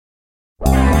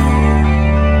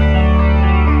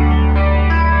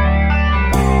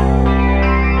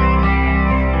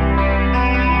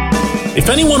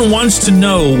anyone wants to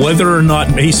know whether or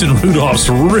not Mason Rudolph's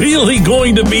really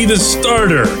going to be the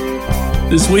starter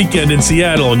this weekend in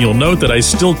Seattle, and you'll note that I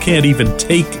still can't even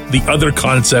take the other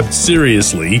concept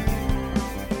seriously,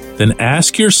 then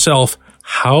ask yourself,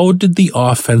 how did the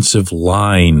offensive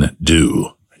line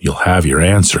do? You'll have your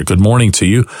answer. Good morning to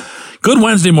you. Good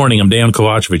Wednesday morning. I'm Dan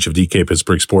Kovacevic of DK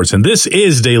Pittsburgh Sports, and this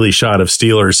is Daily Shot of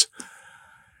Steelers.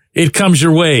 It comes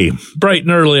your way bright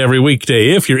and early every weekday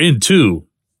if you're into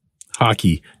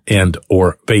hockey and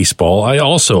or baseball. I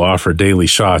also offer daily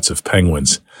shots of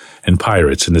Penguins and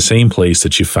Pirates in the same place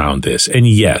that you found this. And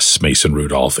yes, Mason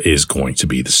Rudolph is going to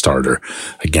be the starter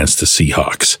against the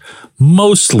Seahawks,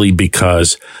 mostly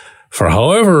because for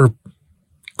however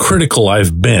critical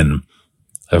I've been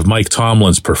of Mike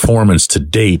Tomlin's performance to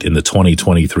date in the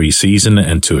 2023 season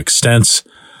and to extents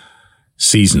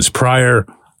seasons prior,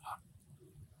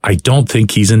 I don't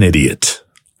think he's an idiot.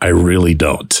 I really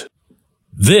don't.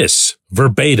 This,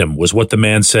 verbatim, was what the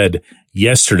man said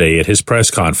yesterday at his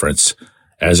press conference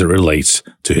as it relates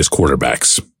to his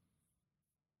quarterbacks.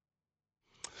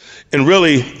 And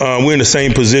really, we're in the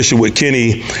same position with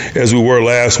Kenny as we were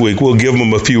last week. We'll give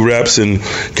him a few reps and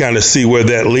kind of see where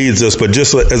that leads us. But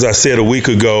just as I said a week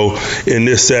ago in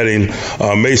this setting,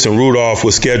 Mason Rudolph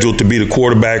was scheduled to be the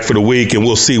quarterback for the week, and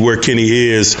we'll see where Kenny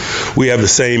is. We have the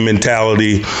same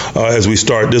mentality as we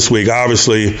start this week.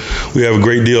 Obviously, we have a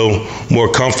great deal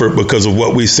more comfort because of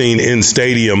what we've seen in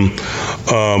stadium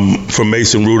from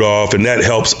Mason Rudolph, and that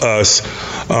helps us.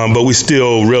 But we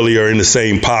still really are in the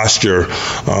same posture.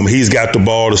 He's got the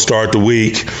ball to start the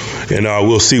week, and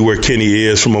we'll see where Kenny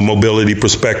is from a mobility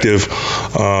perspective,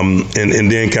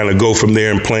 and then kind of go from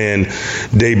there and plan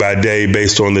day by day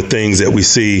based on the things that we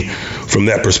see from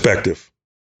that perspective.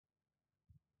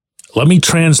 Let me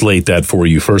translate that for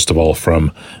you, first of all,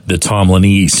 from the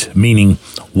Tomlinese, meaning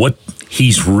what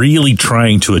he's really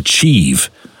trying to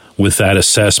achieve with that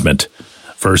assessment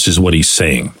versus what he's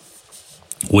saying.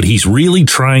 What he's really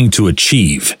trying to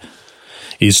achieve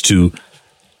is to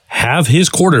have his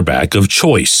quarterback of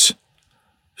choice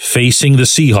facing the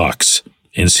Seahawks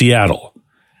in Seattle.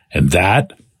 And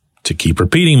that, to keep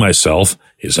repeating myself,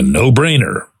 is a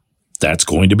no-brainer. That's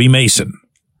going to be Mason.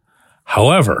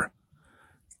 However,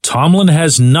 Tomlin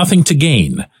has nothing to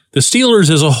gain. The Steelers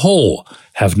as a whole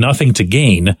have nothing to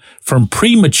gain from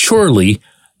prematurely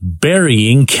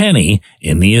burying Kenny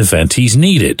in the event he's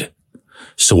needed.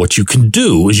 So what you can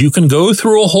do is you can go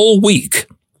through a whole week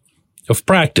of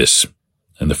practice,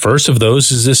 and the first of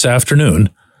those is this afternoon,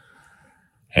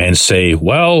 and say,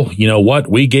 well, you know what?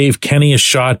 We gave Kenny a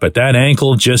shot, but that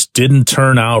ankle just didn't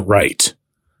turn out right.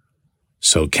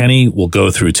 So Kenny will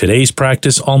go through today's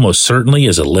practice almost certainly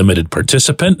as a limited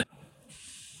participant.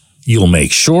 You'll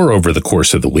make sure over the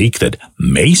course of the week that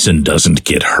Mason doesn't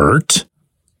get hurt.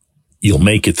 You'll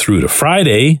make it through to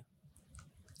Friday,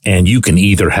 and you can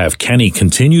either have Kenny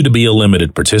continue to be a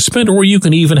limited participant, or you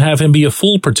can even have him be a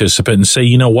full participant and say,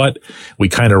 you know what? We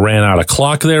kind of ran out of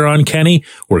clock there on Kenny.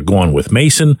 We're going with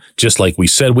Mason, just like we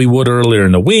said we would earlier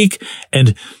in the week.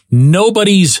 And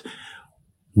nobody's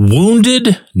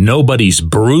wounded. Nobody's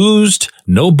bruised.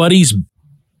 Nobody's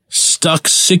stuck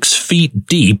 6 feet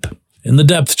deep in the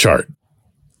depth chart.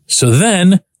 So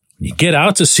then you get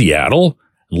out to Seattle.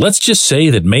 Let's just say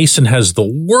that Mason has the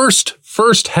worst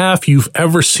first half you've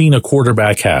ever seen a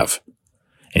quarterback have.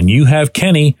 And you have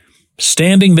Kenny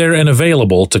standing there and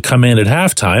available to come in at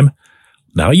halftime.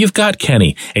 Now you've got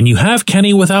Kenny, and you have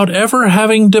Kenny without ever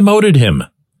having demoted him,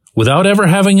 without ever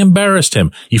having embarrassed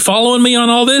him. You following me on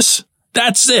all this?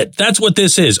 That's it. That's what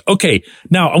this is. Okay,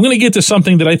 now I'm going to get to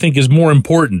something that I think is more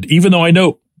important, even though I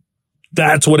know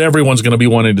that's what everyone's going to be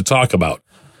wanting to talk about.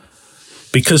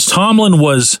 Because Tomlin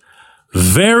was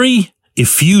very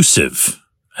effusive,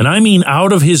 and I mean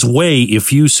out of his way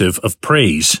effusive, of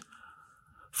praise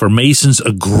for Mason's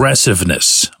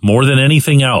aggressiveness more than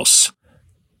anything else.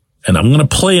 And I'm going to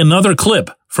play another clip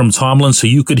from Tomlin so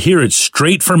you could hear it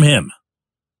straight from him.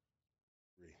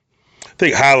 I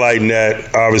think highlighting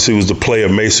that obviously was the play of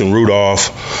Mason Rudolph,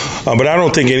 but I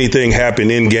don't think anything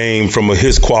happened in game from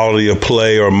his quality of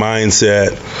play or mindset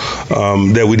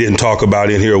that we didn't talk about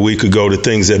in here a week ago, the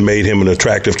things that made him an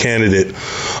attractive candidate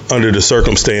under the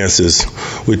circumstances.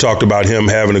 We talked about him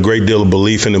having a great deal of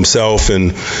belief in himself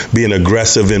and being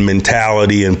aggressive in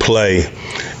mentality and play.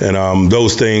 And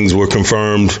those things were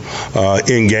confirmed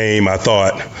in game, I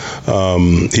thought.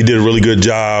 He did a really good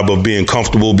job of being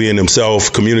comfortable, being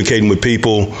himself, communicating with people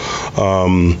people,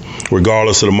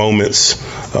 regardless of the moments.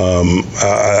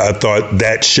 I thought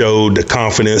that showed the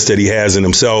confidence that he has in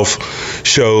himself,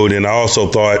 and I also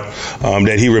thought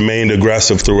that he remained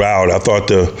aggressive throughout. I thought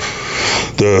the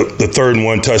 3rd and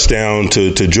 1 touchdown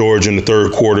to George in the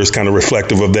third quarter is kind of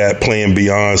reflective of that, playing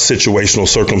beyond situational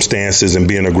circumstances and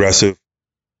being aggressive.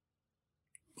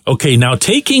 Okay, now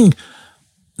taking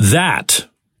that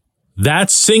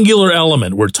singular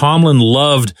element where Tomlin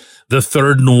loved the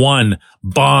 3rd and 1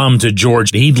 bomb to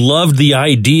George, he loved the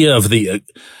idea of the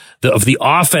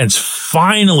offense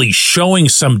finally showing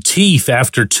some teeth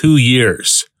after 2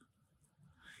 years.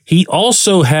 He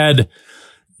also had,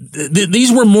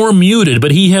 these were more muted,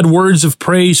 but he had words of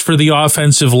praise for the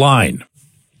offensive line.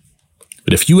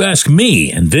 But if you ask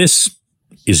me, and this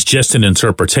is just an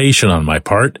interpretation on my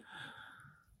part,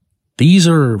 these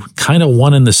are kind of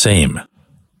one and the same.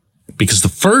 Because the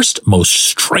first most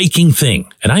striking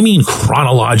thing, and I mean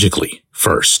chronologically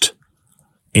first,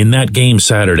 in that game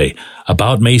Saturday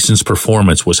about Mason's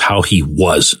performance was how he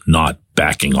was not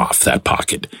backing off that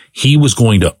pocket. He was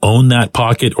going to own that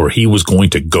pocket or he was going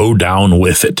to go down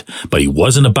with it. But he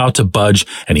wasn't about to budge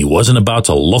and he wasn't about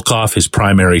to look off his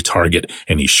primary target.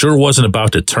 And he sure wasn't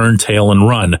about to turn tail and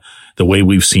run the way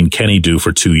we've seen Kenny do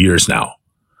for 2 years now.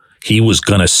 He was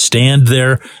going to stand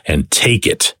there and take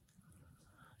it.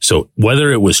 So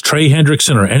whether it was Trey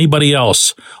Hendrickson or anybody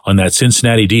else on that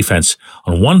Cincinnati defense,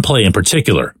 on one play in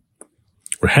particular,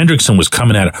 where Hendrickson was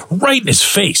coming at it right in his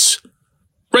face,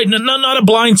 right, not a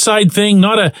blindside thing,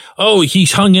 he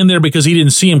hung in there because he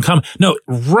didn't see him come. No,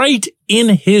 right in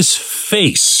his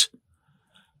face.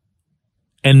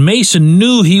 And Mason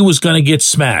knew he was going to get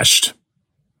smashed.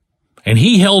 And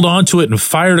he held on to it and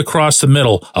fired across the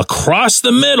middle,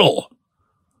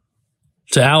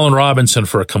 to Allen Robinson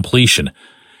for a completion.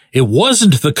 It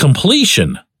wasn't the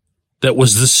completion that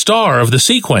was the star of the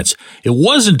sequence. It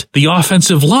wasn't the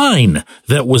offensive line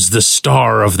that was the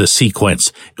star of the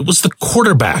sequence. It was the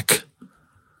quarterback.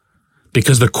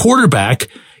 Because the quarterback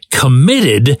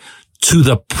committed to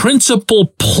the principal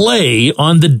play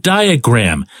on the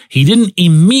diagram. He didn't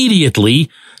immediately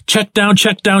check down,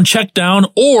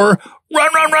 or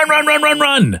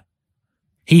run.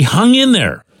 He hung in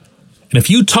there. And if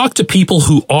you talk to people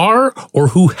who are or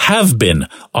who have been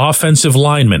offensive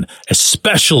linemen,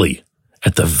 especially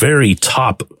at the very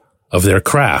top of their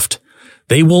craft,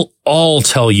 they will all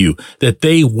tell you that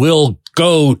they will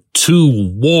go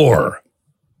to war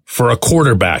for a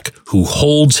quarterback who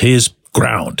holds his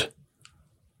ground.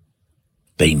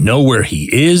 They know where he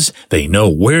is. They know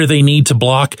where they need to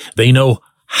block. They know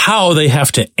how they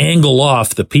have to angle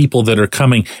off the people that are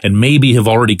coming and maybe have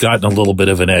already gotten a little bit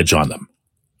of an edge on them.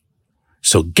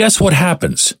 So guess what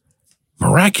happens?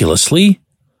 Miraculously,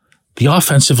 the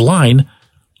offensive line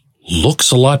looks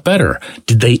a lot better.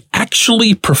 Did they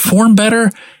actually perform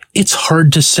better? It's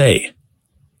hard to say.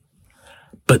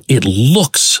 But it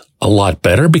looks a lot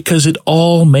better because it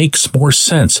all makes more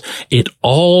sense. It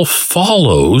all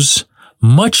follows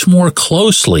much more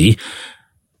closely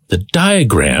the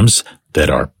diagrams that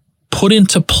are put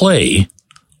into play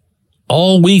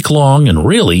all week long and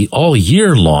really all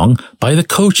year long by the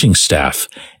coaching staff.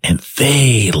 And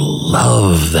they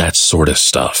love that sort of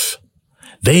stuff.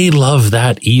 They love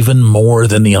that even more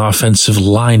than the offensive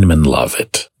linemen love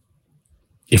it.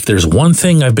 If there's one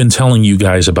thing I've been telling you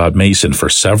guys about Mason for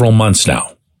several months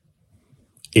now,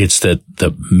 it's that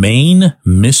the main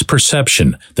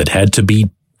misperception that had to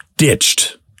be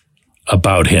ditched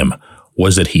about him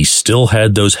was that he still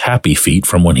had those happy feet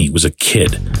from when he was a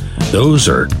kid. Those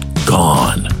are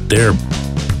gone. They're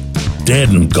dead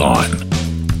and gone.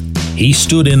 He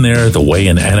stood in there the way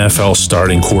an NFL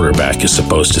starting quarterback is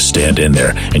supposed to stand in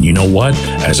there. And you know what?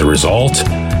 As a result,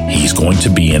 he's going to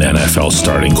be an NFL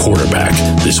starting quarterback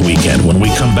this weekend when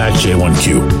we come back,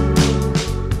 J1Q.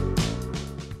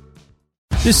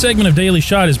 This segment of Daily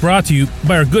Shot is brought to you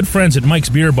by our good friends at Mike's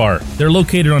Beer Bar. They're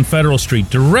located on Federal Street,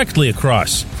 directly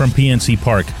across from PNC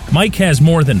Park. Mike has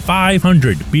more than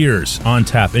 500 beers on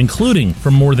tap, including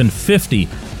from more than 50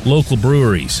 local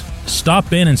breweries.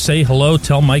 Stop in and say hello.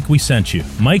 Tell Mike we sent you.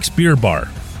 Mike's Beer Bar.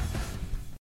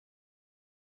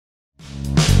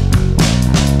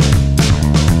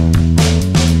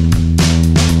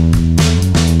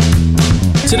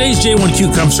 Today's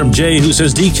J1Q comes from Jay, who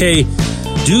says, DK,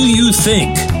 do you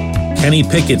think Kenny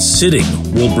Pickett sitting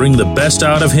will bring the best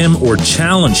out of him or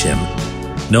challenge him,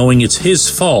 knowing it's his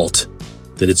fault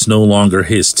that it's no longer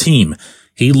his team?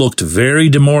 He looked very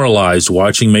demoralized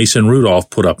watching Mason Rudolph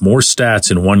put up more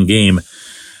stats in one game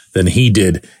than he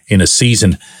did in a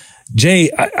season.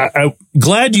 Jay, I'm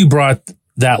glad you brought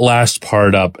that last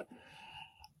part up,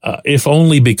 if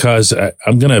only because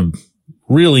I'm going to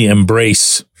really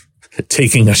embrace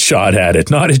taking a shot at it,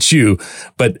 not at you,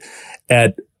 but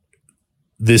at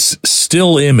this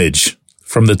still image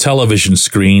from the television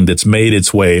screen that's made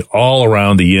its way all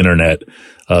around the internet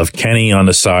of Kenny on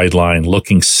the sideline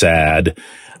looking sad,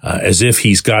 as if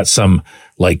he's got some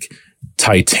like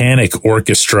Titanic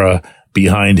orchestra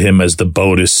behind him as the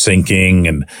boat is sinking.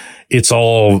 And it's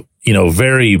all,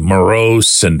 very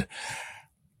morose, and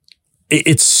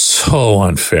it's so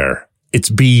unfair. It's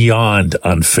beyond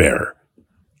unfair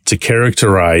to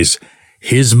characterize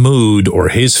his mood or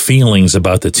his feelings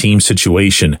about the team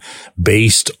situation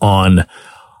based on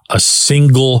a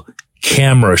single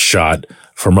camera shot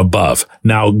from above.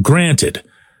 Now, granted,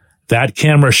 that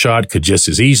camera shot could just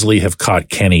as easily have caught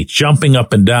Kenny jumping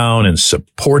up and down and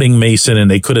supporting Mason, and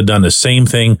they could have done the same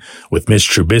thing with Mitch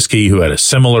Trubisky, who had a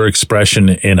similar expression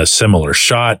in a similar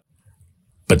shot.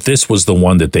 But this was the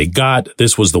one that they got.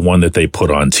 This was the one that they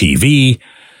put on TV.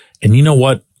 And you know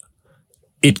what?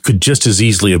 It could just as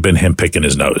easily have been him picking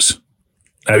his nose.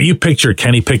 Now, you picture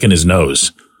Kenny picking his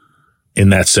nose in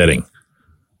that setting,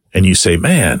 and you say,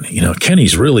 man,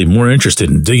 Kenny's really more interested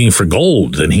in digging for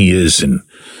gold than he is in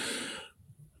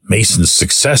Mason's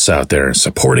success out there and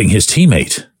supporting his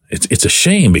teammate. It's a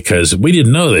shame, because we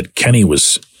didn't know that Kenny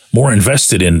was more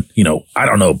invested in,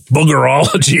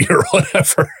 boogerology or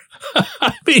whatever.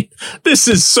 I mean, this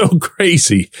is so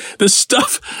crazy. The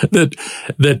stuff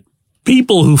that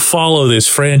people who follow this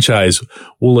franchise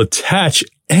will attach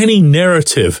any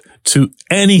narrative to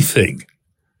anything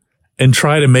and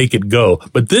try to make it go.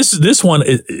 But this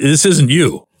isn't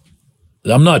you.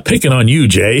 I'm not picking on you,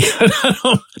 Jay.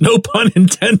 No pun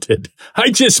intended. I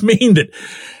just mean that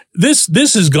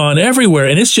this has gone everywhere,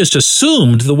 and it's just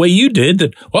assumed the way you did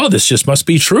that, well, this just must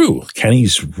be true.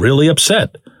 Kenny's really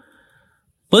upset.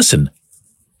 Listen,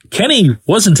 Kenny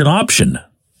wasn't an option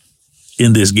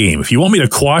in this game. If you want me to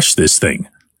quash this thing,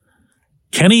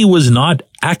 Kenny was not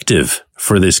active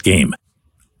for this game.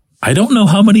 I don't know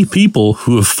how many people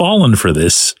who have fallen for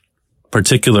this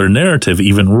particular narrative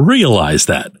even realize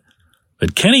that.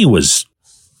 But Kenny was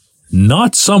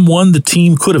not someone the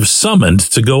team could have summoned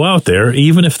to go out there,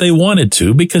 even if they wanted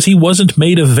to, because he wasn't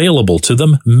made available to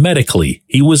them medically.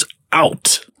 He was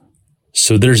out.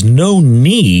 So there's no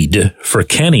need for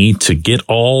Kenny to get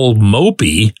all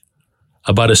mopey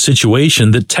about a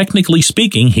situation that, technically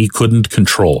speaking, he couldn't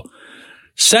control.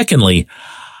 Secondly,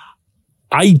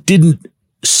 I didn't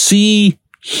see,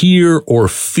 hear, or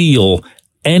feel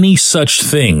any such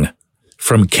thing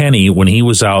from Kenny when he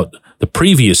was out the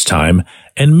previous time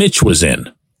and Mitch was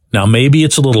in. Now, maybe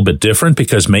it's a little bit different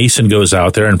because Mason goes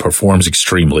out there and performs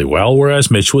extremely well, whereas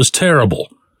Mitch was terrible.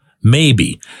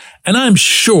 Maybe. And I'm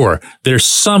sure there's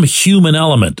some human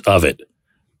element of it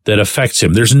that affects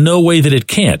him. There's no way that it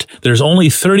can't. There's only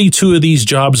 32 of these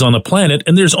jobs on the planet,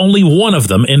 and there's only one of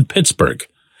them in Pittsburgh.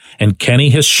 And Kenny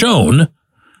has shown,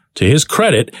 to his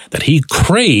credit, that he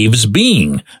craves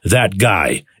being that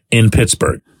guy in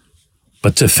Pittsburgh.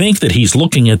 But to think that he's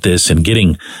looking at this and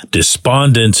getting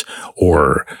despondent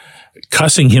or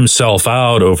cussing himself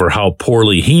out over how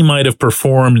poorly he might have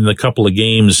performed in the couple of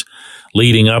games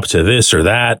leading up to this or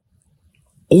that,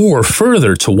 or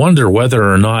further to wonder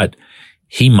whether or not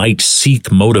he might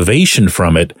seek motivation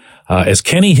from it, as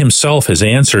Kenny himself has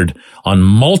answered on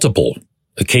multiple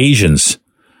occasions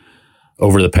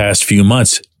over the past few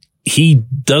months, he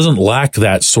doesn't lack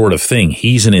that sort of thing.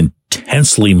 He's an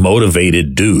intensely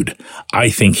motivated dude. I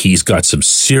think he's got some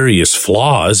serious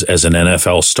flaws as an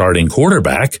NFL starting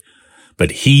quarterback,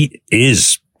 but he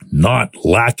is not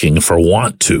lacking for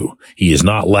want to. He is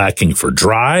not lacking for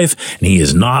drive, and he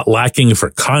is not lacking for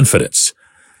confidence.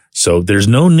 So there's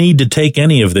no need to take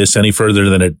any of this any further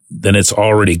than it's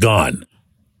already gone.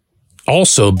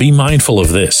 Also, be mindful of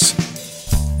this.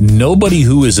 Nobody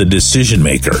who is a decision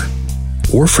maker,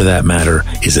 or for that matter,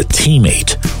 is a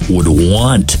teammate, would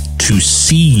want to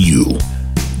see you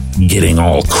getting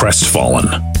all crestfallen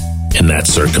in that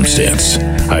circumstance.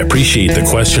 I appreciate the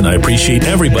question. I appreciate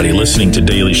everybody listening to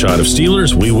Daily Shot of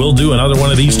Steelers. We will do another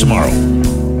one of these tomorrow.